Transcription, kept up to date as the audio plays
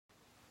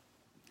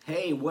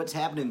Hey, what's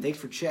happening? Thanks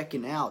for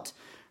checking out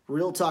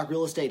Real Talk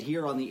Real Estate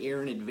here on the Air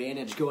and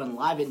Advantage, going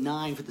live at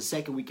 9 for the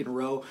second week in a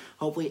row,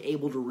 hopefully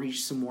able to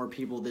reach some more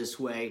people this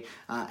way.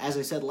 As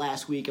I said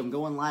last week, I'm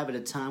going live at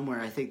a time where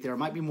I think there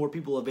might be more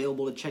people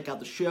available to check out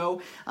the show.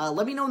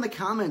 Let me know in the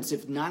comments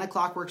if 9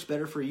 o'clock works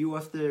better for you,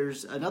 if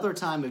there's another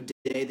time of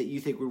day that you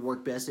think would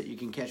work best that you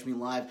can catch me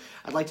live.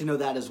 I'd like to know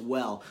that as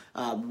well.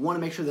 Want to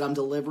make sure that I'm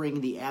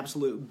delivering the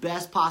absolute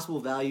best possible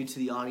value to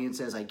the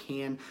audience as I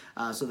can,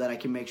 so that I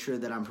can make sure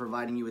that I'm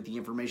providing you with the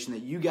information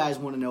that you guys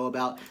want to know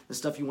about, the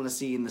stuff you want to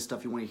see and the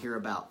stuff you want to hear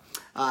about.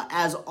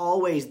 As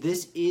always,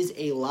 this is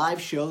a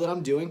live show that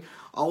I'm doing,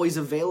 always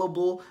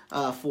available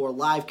for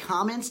live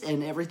comments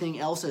and everything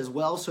else as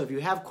well. So if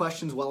you have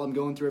questions while I'm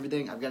going through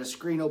everything, I've got a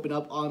screen open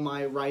up on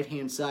my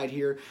right-hand side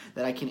here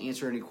that I can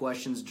answer any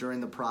questions during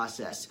the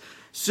process.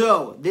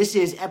 So this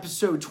is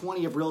episode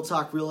 20 of Real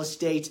Talk Real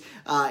Estate,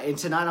 and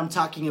tonight I'm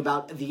talking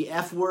about the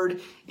F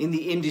word in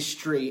the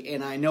industry.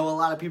 And I know a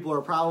lot of people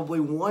are probably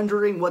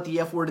wondering what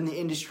the F word in the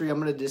industry I'm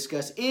going to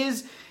discuss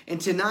is.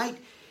 And tonight,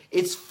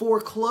 it's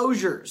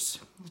foreclosures.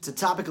 It's a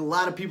topic a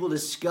lot of people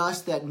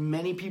discuss that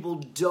many people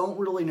don't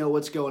really know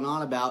what's going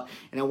on about.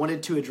 And I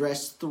wanted to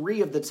address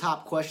 3 of the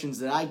top questions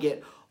that I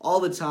get all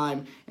the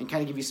time and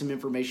kind of give you some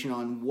information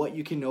on what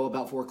you can know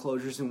about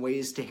foreclosures and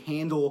ways to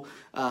handle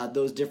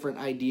those different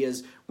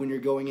ideas when you're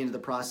going into the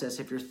process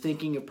if you're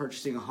thinking of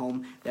purchasing a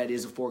home that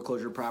is a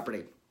foreclosure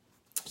property.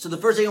 So the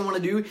first thing I want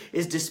to do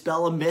is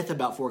dispel a myth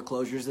about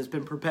foreclosures that's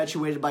been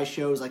perpetuated by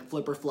shows like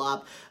Flip or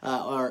Flop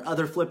or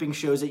other flipping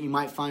shows that you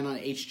might find on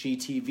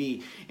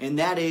HGTV. And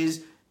that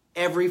is,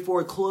 every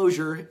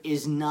foreclosure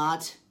is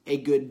not a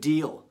good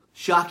deal.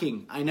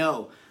 Shocking, I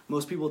know.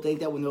 Most people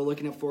think that when they're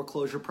looking at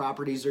foreclosure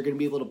properties, they're going to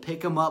be able to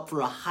pick them up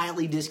for a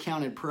highly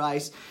discounted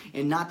price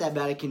and not that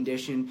bad a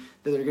condition,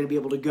 that they're going to be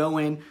able to go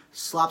in,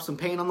 slap some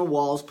paint on the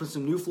walls, put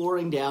some new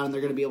flooring down, and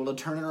they're going to be able to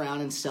turn it around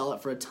and sell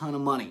it for a ton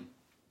of money.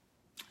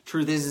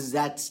 Truth is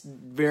that's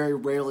very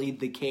rarely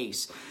the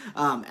case.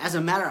 As a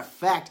matter of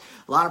fact,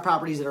 a lot of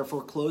properties that are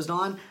foreclosed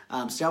on,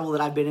 several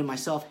that I've been in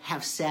myself,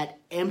 have sat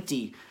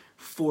empty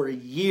for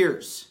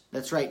years.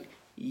 That's right,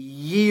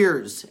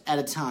 years at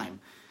a time.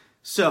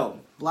 So,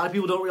 a lot of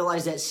people don't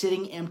realize that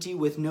sitting empty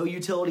with no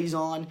utilities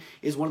on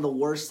is one of the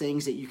worst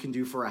things that you can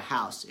do for a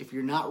house. If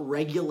you're not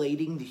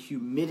regulating the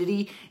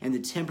humidity and the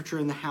temperature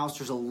in the house,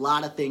 there's a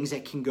lot of things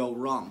that can go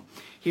wrong.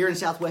 Here in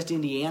Southwest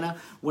Indiana,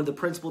 one of the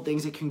principal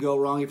things that can go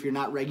wrong if you're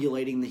not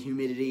regulating the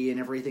humidity and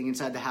everything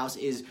inside the house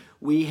is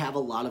we have a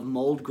lot of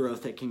mold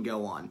growth that can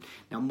go on.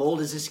 Now,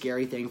 mold is a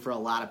scary thing for a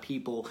lot of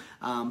people,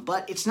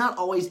 but it's not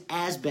always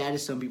as bad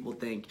as some people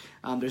think.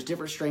 There's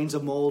different strains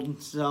of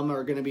mold. Some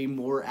are going to be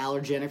more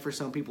allergenic for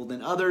some people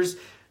than others.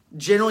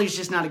 Generally, it's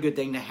just not a good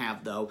thing to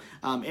have, though.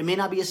 It may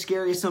not be as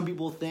scary as some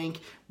people think,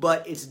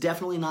 but it's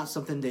definitely not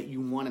something that you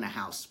want in a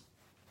house.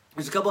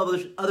 There's a couple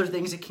of other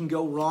things that can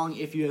go wrong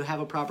if you have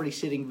a property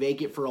sitting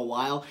vacant for a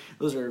while.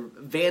 Those are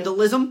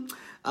vandalism,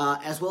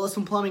 as well as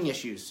some plumbing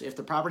issues. If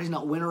the property's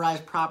not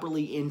winterized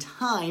properly in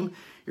time,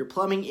 your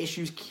plumbing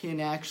issues can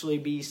actually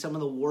be some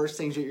of the worst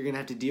things that you're going to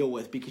have to deal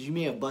with, because you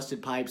may have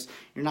busted pipes,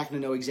 you're not going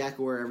to know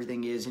exactly where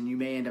everything is, and you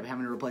may end up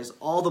having to replace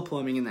all the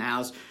plumbing in the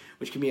house,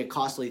 which can be a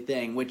costly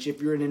thing, which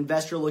if you're an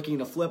investor looking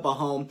to flip a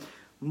home,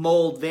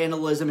 mold,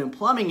 vandalism, and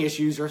plumbing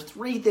issues are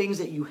 3 things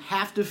that you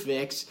have to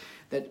fix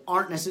that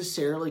aren't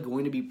necessarily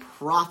going to be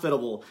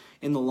profitable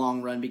in the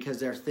long run, because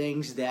they're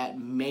things that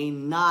may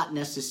not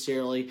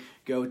necessarily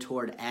go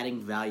toward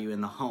adding value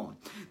in the home.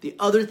 The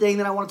other thing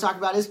that I want to talk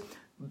about is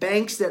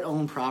banks that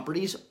own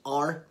properties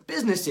are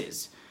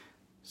businesses.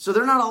 So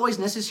they're not always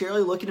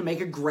necessarily looking to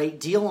make a great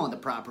deal on the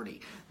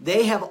property.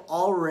 They have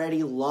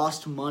already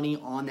lost money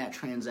on that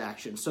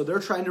transaction. So they're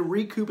trying to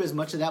recoup as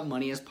much of that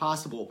money as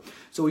possible.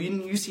 So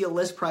you see a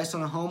list price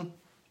on a home,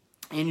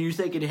 and you're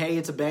thinking, hey,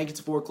 it's a bank, it's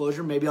a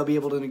foreclosure, maybe I'll be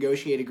able to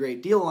negotiate a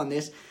great deal on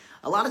this.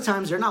 A lot of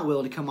times they're not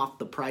willing to come off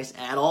the price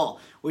at all,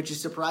 which is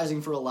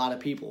surprising for a lot of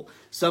people.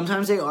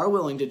 Sometimes they are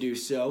willing to do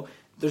so.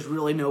 There's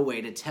really no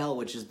way to tell,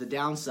 which is the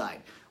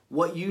downside.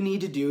 What you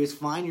need to do is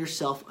find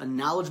yourself a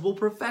knowledgeable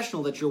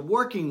professional that you're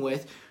working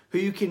with who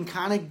you can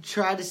kind of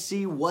try to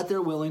see what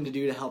they're willing to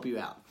do to help you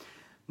out.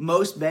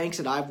 Most banks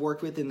that I've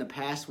worked with in the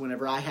past,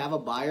 whenever I have a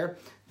buyer,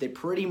 they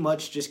pretty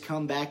much just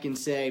come back and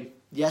say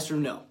yes or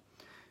no.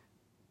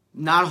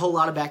 Not a whole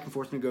lot of back and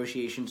forth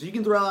negotiations. So you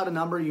can throw out a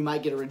number, you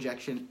might get a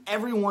rejection.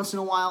 Every once in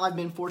a while, I've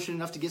been fortunate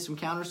enough to get some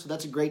counters, so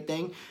that's a great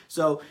thing.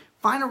 So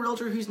find a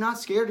realtor who's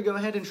not scared to go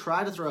ahead and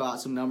try to throw out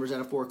some numbers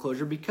at a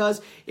foreclosure,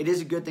 because it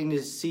is a good thing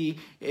to see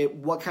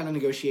what kind of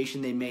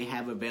negotiation they may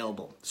have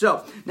available.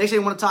 So next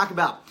thing I want to talk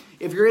about,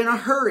 if you're in a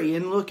hurry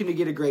and looking to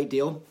get a great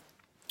deal,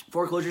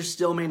 foreclosure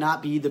still may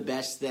not be the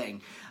best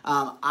thing.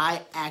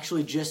 I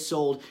actually just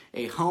sold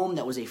a home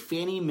that was a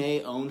Fannie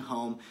Mae owned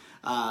home,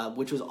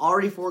 which was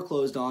already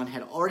foreclosed on,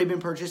 had already been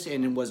purchased,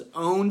 and was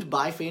owned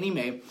by Fannie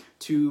Mae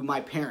to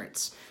my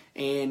parents.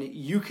 And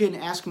you can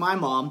ask my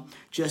mom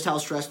just how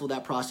stressful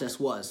that process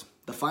was.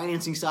 The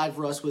financing side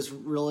for us was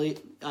really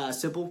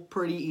simple,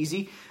 pretty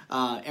easy.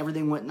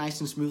 Everything went nice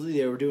and smoothly.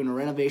 They were doing a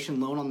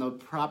renovation loan on the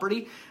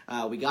property.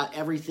 We got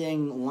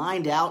everything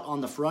lined out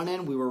on the front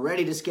end. We were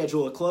ready to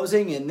schedule a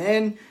closing, and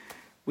then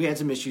we had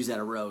some issues that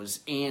arose.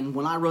 And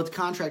when I wrote the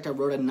contract, I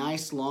wrote a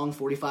nice long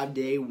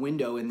 45-day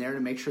window in there to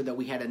make sure that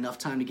we had enough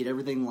time to get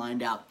everything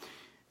lined out.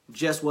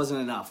 Just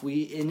wasn't enough.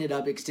 We ended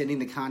up extending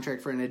the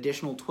contract for an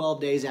additional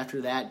 12 days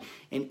after that.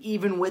 And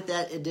even with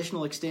that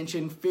additional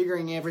extension,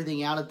 figuring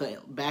everything out at the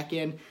back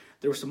end,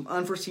 there were some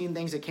unforeseen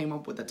things that came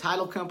up with the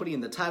title company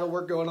and the title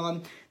work going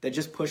on that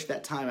just pushed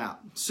that time out.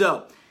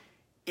 So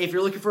if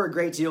you're looking for a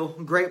great deal,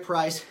 great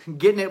price,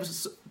 getting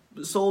it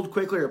sold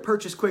quickly or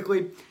purchased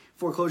quickly,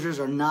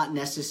 foreclosures are not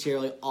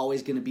necessarily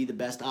always going to be the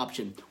best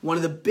option. One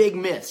of the big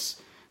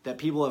myths that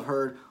people have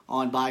heard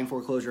on buying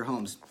foreclosure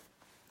homes.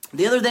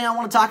 The other thing I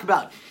want to talk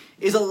about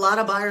is a lot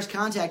of buyers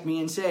contact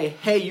me and say,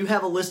 hey, you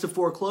have a list of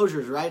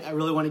foreclosures, right? I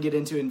really want to get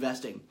into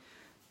investing.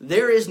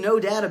 There is no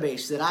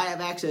database that I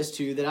have access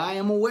to that I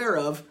am aware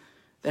of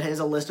that has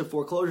a list of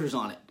foreclosures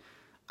on it.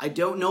 I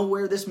don't know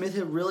where this myth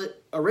really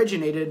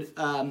originated.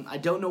 I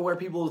don't know where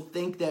people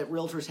think that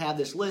realtors have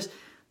this list.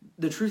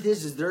 The truth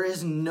is there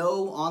is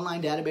no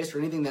online database or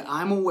anything that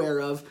I'm aware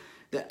of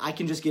that I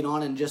can just get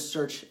on and just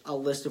search a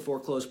list of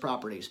foreclosed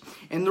properties.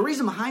 And the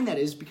reason behind that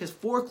is because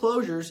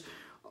foreclosures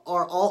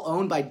are all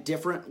owned by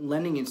different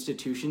lending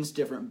institutions,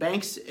 different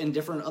banks, and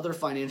different other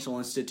financial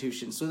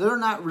institutions. So they're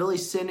not really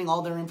sending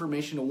all their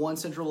information to one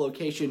central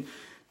location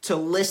to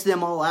list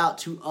them all out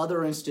to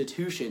other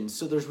institutions.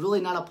 So there's really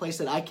not a place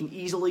that I can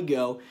easily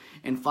go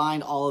and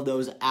find all of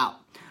those out.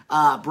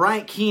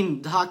 Bryant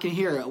Keene talking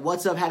here.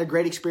 What's up? Had a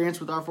great experience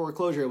with our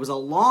foreclosure. It was a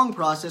long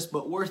process,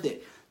 but worth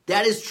it.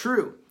 That is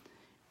true.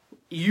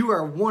 You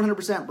are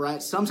 100%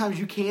 Bryant. Sometimes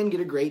you can get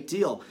a great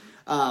deal.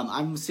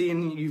 I'm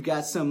seeing you've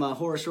got some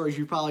horror stories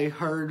you've probably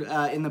heard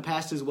in the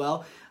past as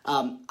well.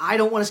 I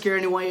don't want to scare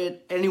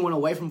anyone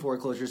away from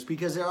foreclosures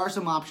because there are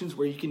some options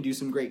where you can do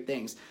some great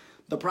things.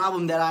 The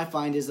problem that I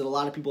find is that a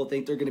lot of people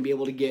think they're going to be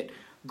able to get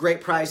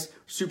great price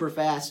super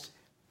fast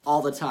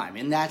all the time,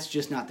 and that's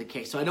just not the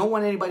case. So I don't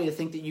want anybody to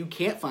think that you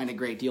can't find a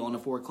great deal on a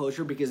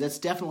foreclosure because that's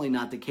definitely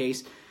not the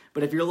case.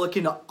 But if you're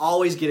looking to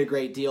always get a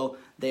great deal,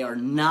 they are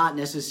not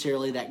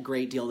necessarily that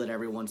great deal that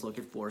everyone's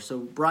looking for. So,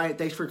 Bryant,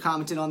 thanks for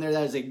commenting on there.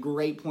 That is a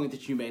great point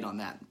that you made on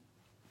that.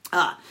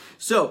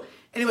 So,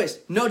 anyways,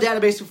 no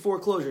database of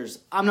foreclosures.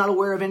 I'm not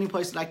aware of any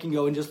place that I can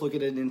go and just look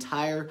at an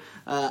entire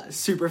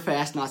super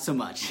fast, not so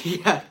much.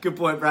 Yeah, good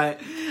point, Bryant.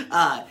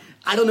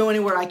 I don't know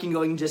anywhere I can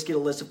go and just get a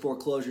list of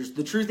foreclosures.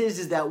 The truth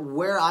is that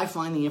where I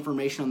find the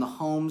information on the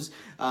homes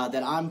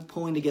that I'm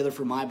pulling together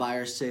for my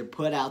buyers to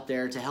put out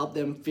there to help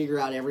them figure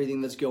out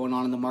everything that's going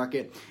on in the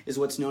market is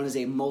what's known as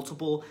a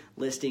multiple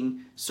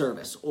listing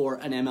service, or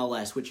an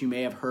MLS, which you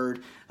may have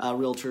heard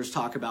realtors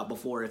talk about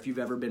before if you've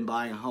ever been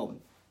buying a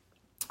home.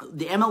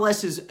 The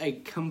MLS is a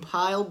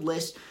compiled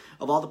list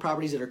of all the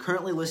properties that are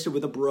currently listed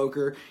with a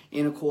broker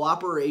in a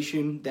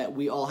cooperation that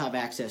we all have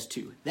access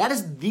to. That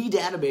is the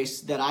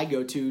database that I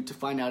go to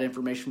find out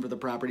information for the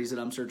properties that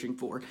I'm searching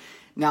for.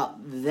 Now,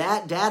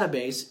 that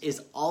database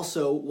is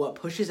also what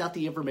pushes out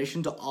the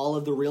information to all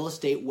of the real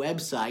estate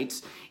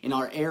websites in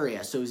our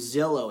area. So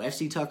Zillow,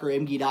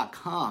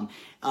 fctuckermg.com,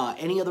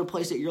 any other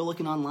place that you're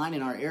looking online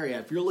in our area.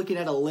 If you're looking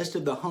at a list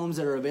of the homes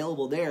that are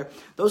available there,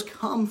 those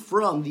come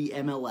from the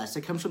MLS.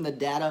 It comes from the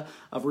data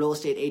of real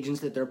estate agents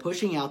that they're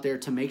pushing out there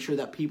to make sure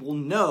that people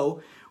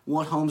know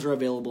what homes are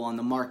available on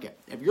the market.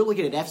 If you're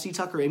looking at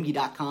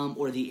fctuckermg.com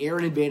or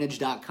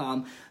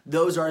theairinadvantage.com,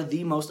 those are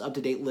the most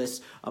up-to-date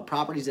lists of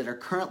properties that are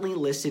currently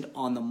listed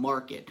on the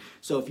market.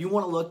 So if you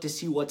want to look to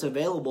see what's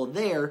available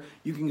there,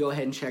 you can go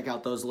ahead and check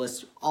out those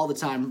lists all the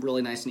time,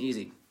 really nice and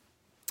easy.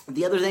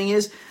 The other thing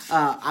is,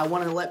 I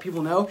want to let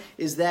people know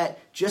is that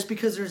just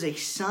because there's a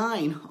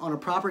sign on a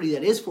property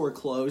that is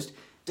foreclosed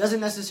doesn't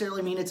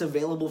necessarily mean it's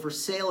available for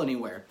sale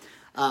anywhere.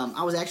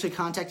 I was actually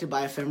contacted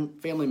by a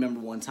family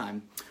member one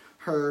time.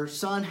 Her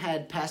son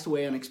had passed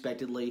away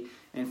unexpectedly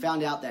and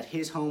found out that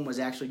his home was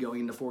actually going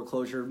into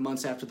foreclosure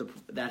months after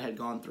that had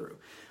gone through.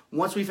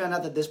 Once we found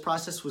out that this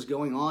process was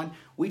going on,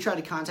 we tried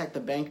to contact the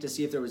bank to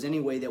see if there was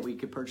any way that we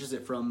could purchase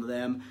it from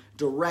them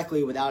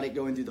directly without it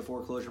going through the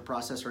foreclosure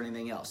process or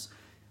anything else.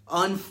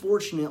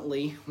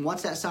 Unfortunately,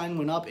 once that sign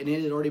went up and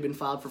it had already been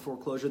filed for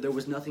foreclosure, there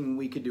was nothing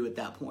we could do at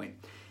that point.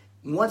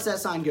 Once that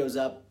sign goes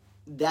up,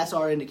 that's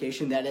our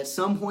indication that at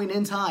some point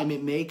in time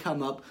it may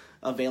come up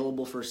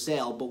available for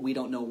sale, but we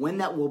don't know when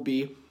that will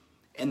be,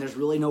 and there's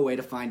really no way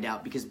to find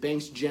out because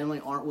banks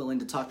generally aren't willing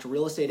to talk to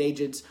real estate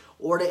agents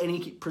or to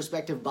any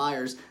prospective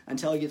buyers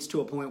until it gets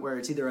to a point where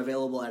it's either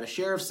available at a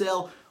sheriff's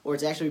sale or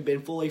it's actually been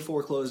fully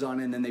foreclosed on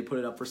and then they put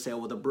it up for sale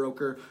with a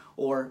broker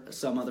or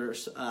some other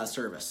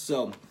service.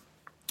 So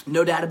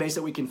no database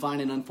that we can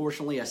find, and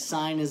unfortunately a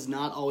sign is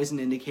not always an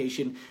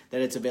indication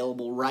that it's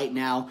available right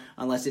now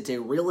unless it's a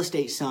real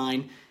estate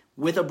sign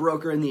with a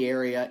broker in the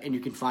area, and you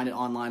can find it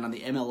online on the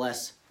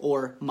MLS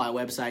or my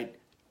website,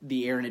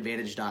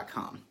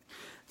 theairinadvantage.com.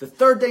 The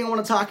third thing I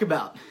want to talk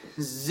about,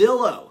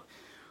 Zillow.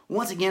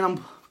 Once again,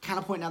 I'm kind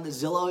of pointing out that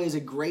Zillow is a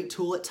great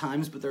tool at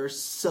times, but there are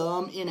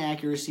some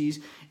inaccuracies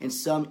and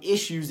some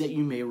issues that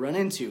you may run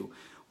into.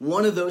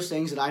 One of those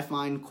things that I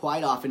find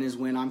quite often is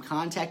when I'm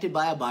contacted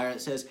by a buyer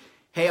that says,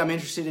 hey, I'm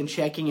interested in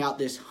checking out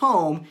this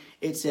home.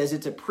 It says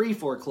it's a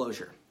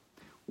pre-foreclosure.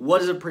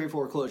 What is a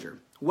pre-foreclosure?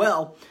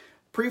 Well,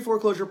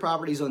 pre-foreclosure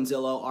properties on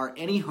Zillow are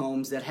any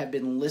homes that have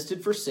been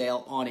listed for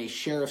sale on a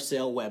sheriff's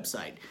sale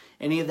website.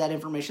 Any of that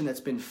information that's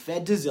been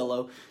fed to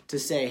Zillow to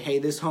say, hey,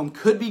 this home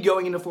could be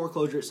going into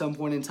foreclosure at some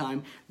point in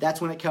time,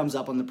 that's when it comes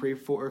up on the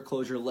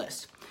pre-foreclosure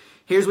list.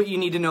 Here's what you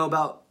need to know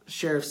about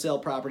sheriff's sale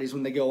properties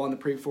when they go on the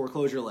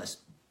pre-foreclosure list.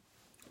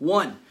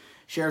 1,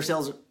 sheriff's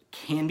sales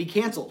can be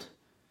canceled.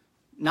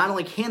 Not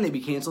only can they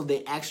be canceled,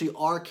 they actually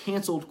are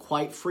canceled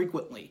quite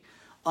frequently.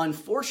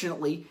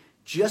 Unfortunately,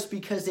 just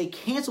because they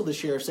cancel the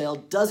sheriff's sale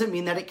doesn't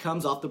mean that it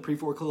comes off the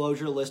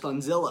pre-foreclosure list on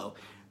Zillow.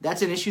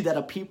 That's an issue that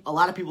a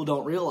lot of people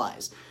don't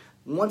realize.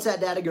 Once that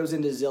data goes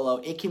into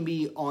Zillow, it can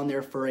be on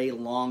there for a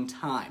long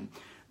time.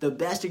 The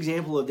best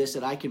example of this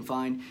that I can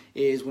find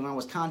is when I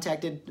was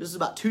contacted, this is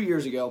about 2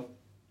 years ago,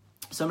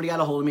 somebody got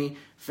a hold of me,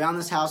 found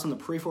this house on the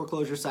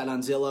pre-foreclosure site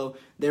on Zillow.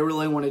 They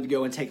really wanted to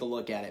go and take a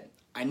look at it.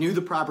 I knew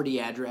the property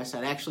address.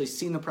 I'd actually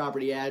seen the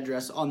property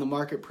address on the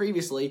market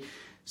previously.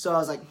 So I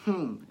was like,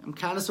 I'm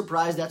kind of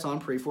surprised that's on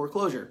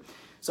pre-foreclosure.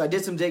 So I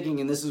did some digging,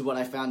 and this is what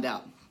I found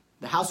out.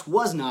 The house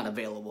was not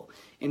available.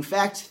 In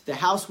fact, the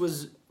house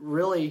was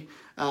really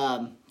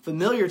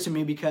familiar to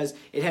me because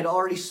it had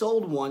already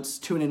sold once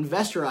to an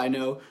investor I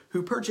know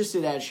who purchased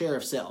it at a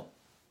sheriff's sale.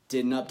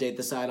 Didn't update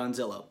the site on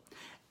Zillow.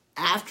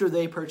 After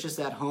they purchased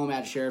that home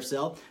at a sheriff's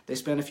sale, they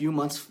spent a few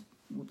months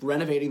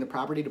renovating the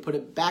property to put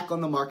it back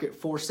on the market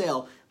for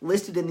sale,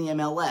 listed in the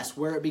MLS,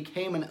 where it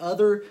became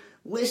another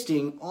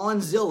listing on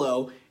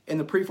Zillow, and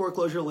the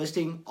pre-foreclosure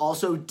listing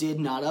also did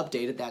not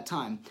update at that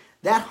time.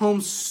 That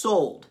home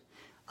sold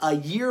a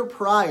year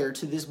prior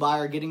to this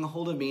buyer getting a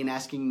hold of me and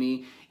asking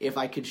me if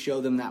I could show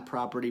them that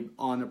property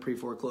on the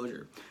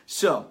pre-foreclosure.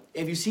 So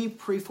if you see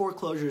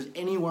pre-foreclosures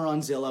anywhere on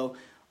Zillow,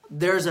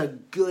 there's a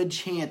good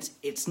chance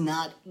it's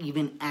not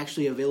even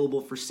actually available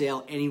for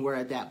sale anywhere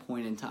at that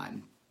point in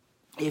time.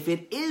 If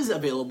it is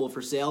available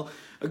for sale,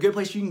 a good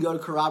place you can go to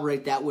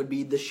corroborate that would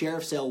be the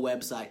sheriff's sale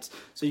websites.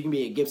 So you can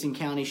be a Gibson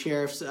County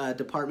Sheriff's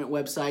Department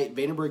website,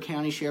 Vandenberg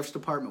County Sheriff's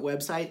Department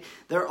website.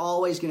 They're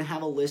always going to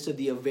have a list of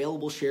the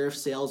available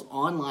sheriff's sales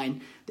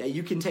online that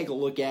you can take a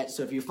look at.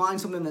 So if you find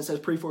something that says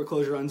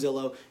pre-foreclosure on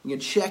Zillow, you can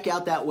check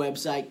out that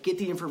website, get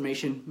the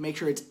information, make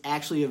sure it's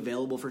actually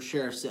available for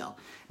sheriff's sale.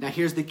 Now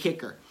here's the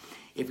kicker.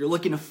 If you're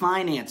looking to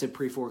finance a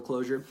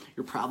pre-foreclosure,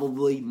 you're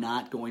probably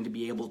not going to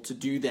be able to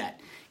do that.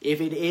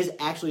 If it is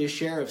actually a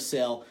sheriff's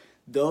sale,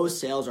 those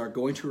sales are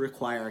going to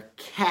require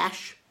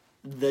cash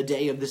the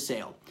day of the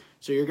sale.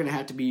 So you're going to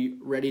have to be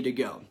ready to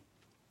go.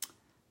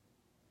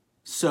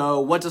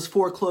 So what does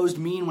foreclosed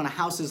mean when a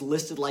house is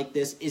listed like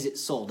this? Is it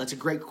sold? That's a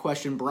great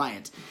question,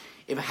 Bryant.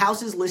 If a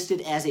house is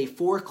listed as a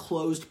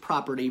foreclosed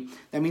property,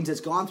 that means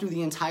it's gone through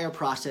the entire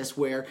process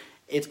where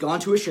it's gone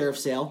to a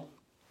sheriff's sale,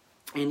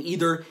 and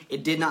either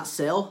it did not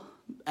sell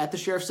at the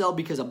sheriff's sale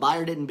because a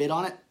buyer didn't bid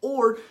on it,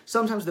 or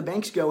sometimes the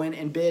banks go in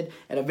and bid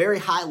at a very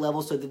high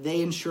level so that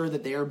they ensure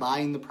that they are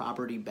buying the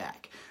property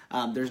back.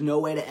 There's no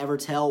way to ever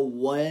tell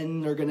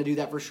when they're going to do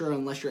that for sure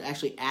unless you're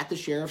actually at the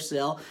sheriff's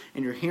sale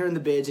and you're hearing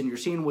the bids and you're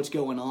seeing what's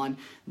going on.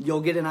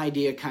 You'll get an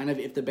idea kind of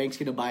if the bank's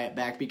going to buy it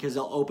back because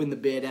they'll open the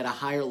bid at a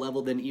higher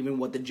level than even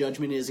what the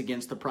judgment is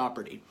against the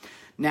property.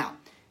 Now,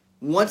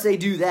 once they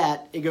do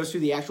that, it goes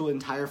through the actual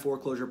entire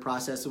foreclosure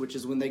process, which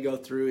is when they go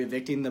through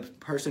evicting the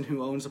person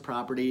who owns the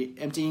property,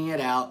 emptying it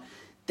out.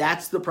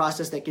 That's the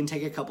process that can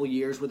take a couple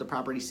years where the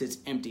property sits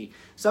empty.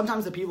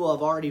 Sometimes the people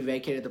have already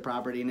vacated the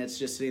property and it's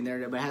just sitting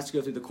there, but it has to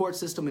go through the court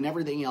system and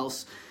everything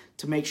else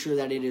to make sure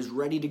that it is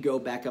ready to go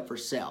back up for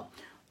sale.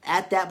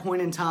 At that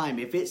point in time,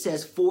 if it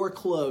says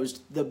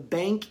foreclosed, the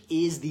bank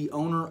is the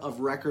owner of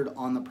record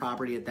on the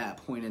property at that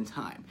point in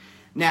time.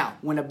 Now,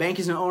 when a bank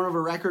is an owner of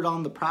a record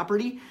on the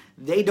property,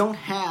 they don't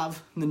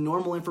have the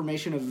normal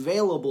information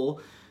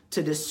available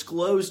to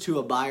disclose to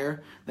a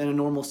buyer than a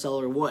normal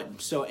seller would.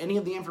 So any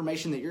of the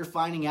information that you're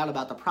finding out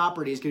about the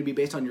property is going to be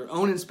based on your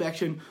own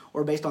inspection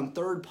or based on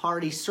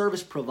third-party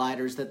service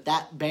providers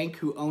that bank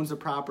who owns the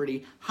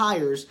property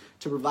hires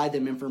to provide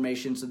them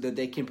information so that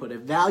they can put a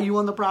value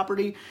on the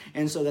property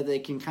and so that they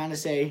can kind of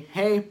say,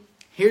 hey,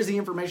 here's the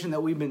information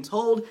that we've been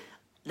told.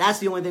 That's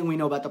the only thing we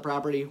know about the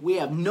property. We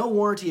have no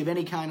warranty of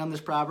any kind on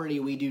this property.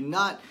 We do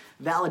not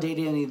validate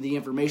any of the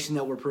information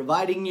that we're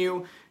providing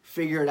you.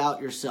 Figure it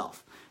out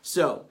yourself.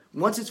 So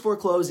once it's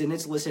foreclosed and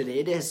it's listed,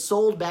 it has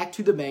sold back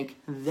to the bank.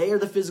 They are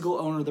the physical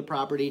owner of the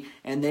property,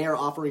 and they are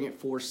offering it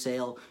for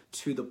sale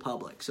to the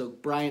public. So,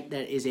 Bryant,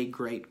 that is a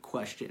great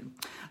question.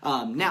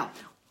 Now,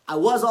 I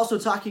was also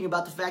talking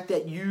about the fact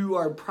that you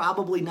are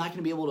probably not going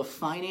to be able to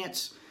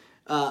finance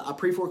a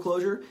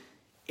pre-foreclosure.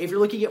 if you're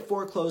looking at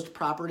foreclosed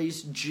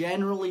properties,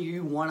 generally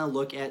you want to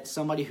look at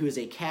somebody who is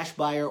a cash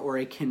buyer or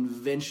a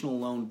conventional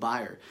loan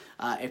buyer.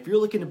 If you're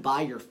looking to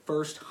buy your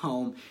first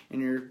home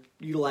and you're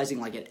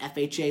utilizing like an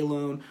FHA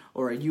loan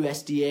or a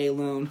USDA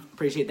loan,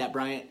 appreciate that,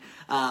 Bryant,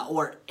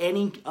 or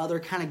any other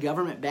kind of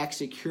government-backed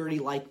security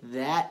like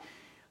that,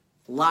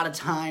 a lot of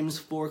times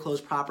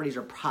foreclosed properties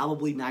are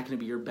probably not going to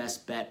be your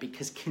best bet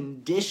because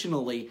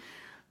conditionally,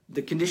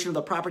 the condition of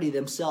the property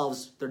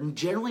themselves, they're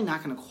generally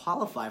not going to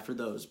qualify for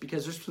those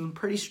because there's some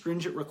pretty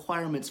stringent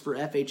requirements for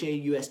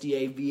FHA,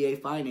 USDA, VA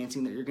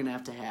financing that you're going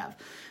to have.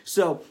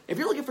 So if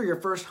you're looking for your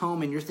first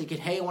home and you're thinking,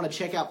 hey, I want to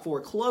check out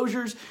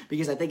foreclosures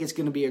because I think it's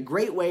going to be a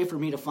great way for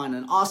me to find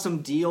an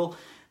awesome deal,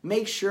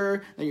 make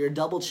sure that you're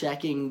double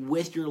checking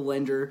with your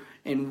lender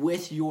and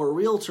with your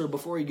realtor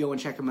before you go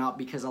and check them out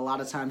because a lot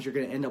of times you're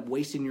going to end up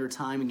wasting your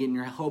time and getting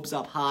your hopes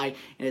up high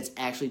and it's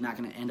actually not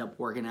going to end up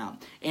working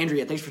out.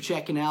 Andrea, thanks for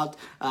checking out.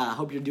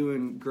 Hope you're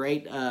doing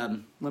great.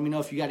 Let me know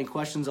if you got any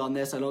questions on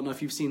this. I don't know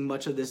if you've seen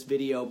much of this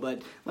video,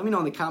 but let me know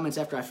in the comments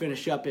after I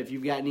finish up if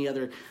you've got any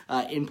other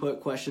input,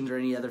 questions, or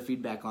any other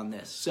feedback on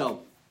this.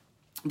 So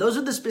those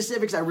are the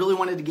specifics I really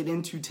wanted to get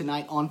into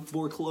tonight on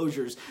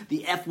foreclosures,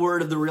 the F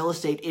word of the real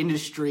estate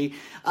industry.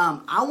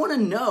 I want to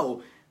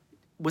know,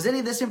 was any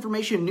of this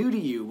information new to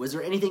you? Was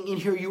there anything in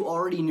here you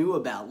already knew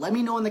about? Let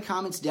me know in the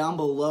comments down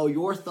below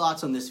your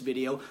thoughts on this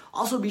video.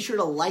 Also, be sure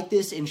to like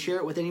this and share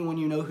it with anyone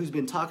you know who's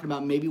been talking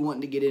about maybe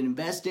wanting to get in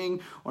investing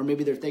or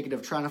maybe they're thinking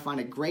of trying to find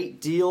a great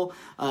deal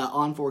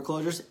on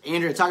foreclosures.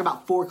 Andrea, talk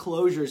about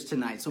foreclosures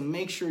tonight, so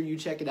make sure you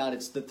check it out.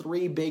 It's the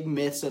 3 big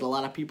myths that a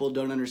lot of people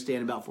don't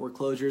understand about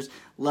foreclosures.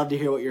 Love to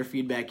hear what your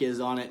feedback is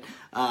on it.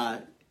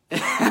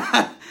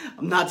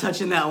 I'm not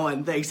touching that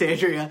one. Thanks,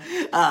 Andrea.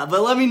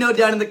 But let me know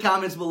down in the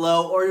comments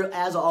below, or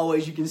as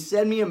always, you can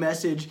send me a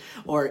message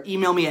or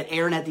email me at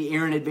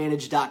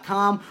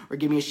aaron@theaaronadvantage.com or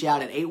give me a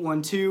shout at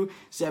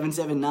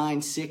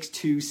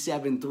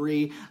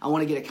 812-779-6273. I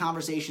want to get a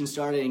conversation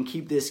started and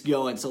keep this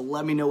going, so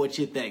let me know what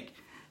you think.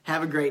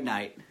 Have a great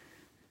night.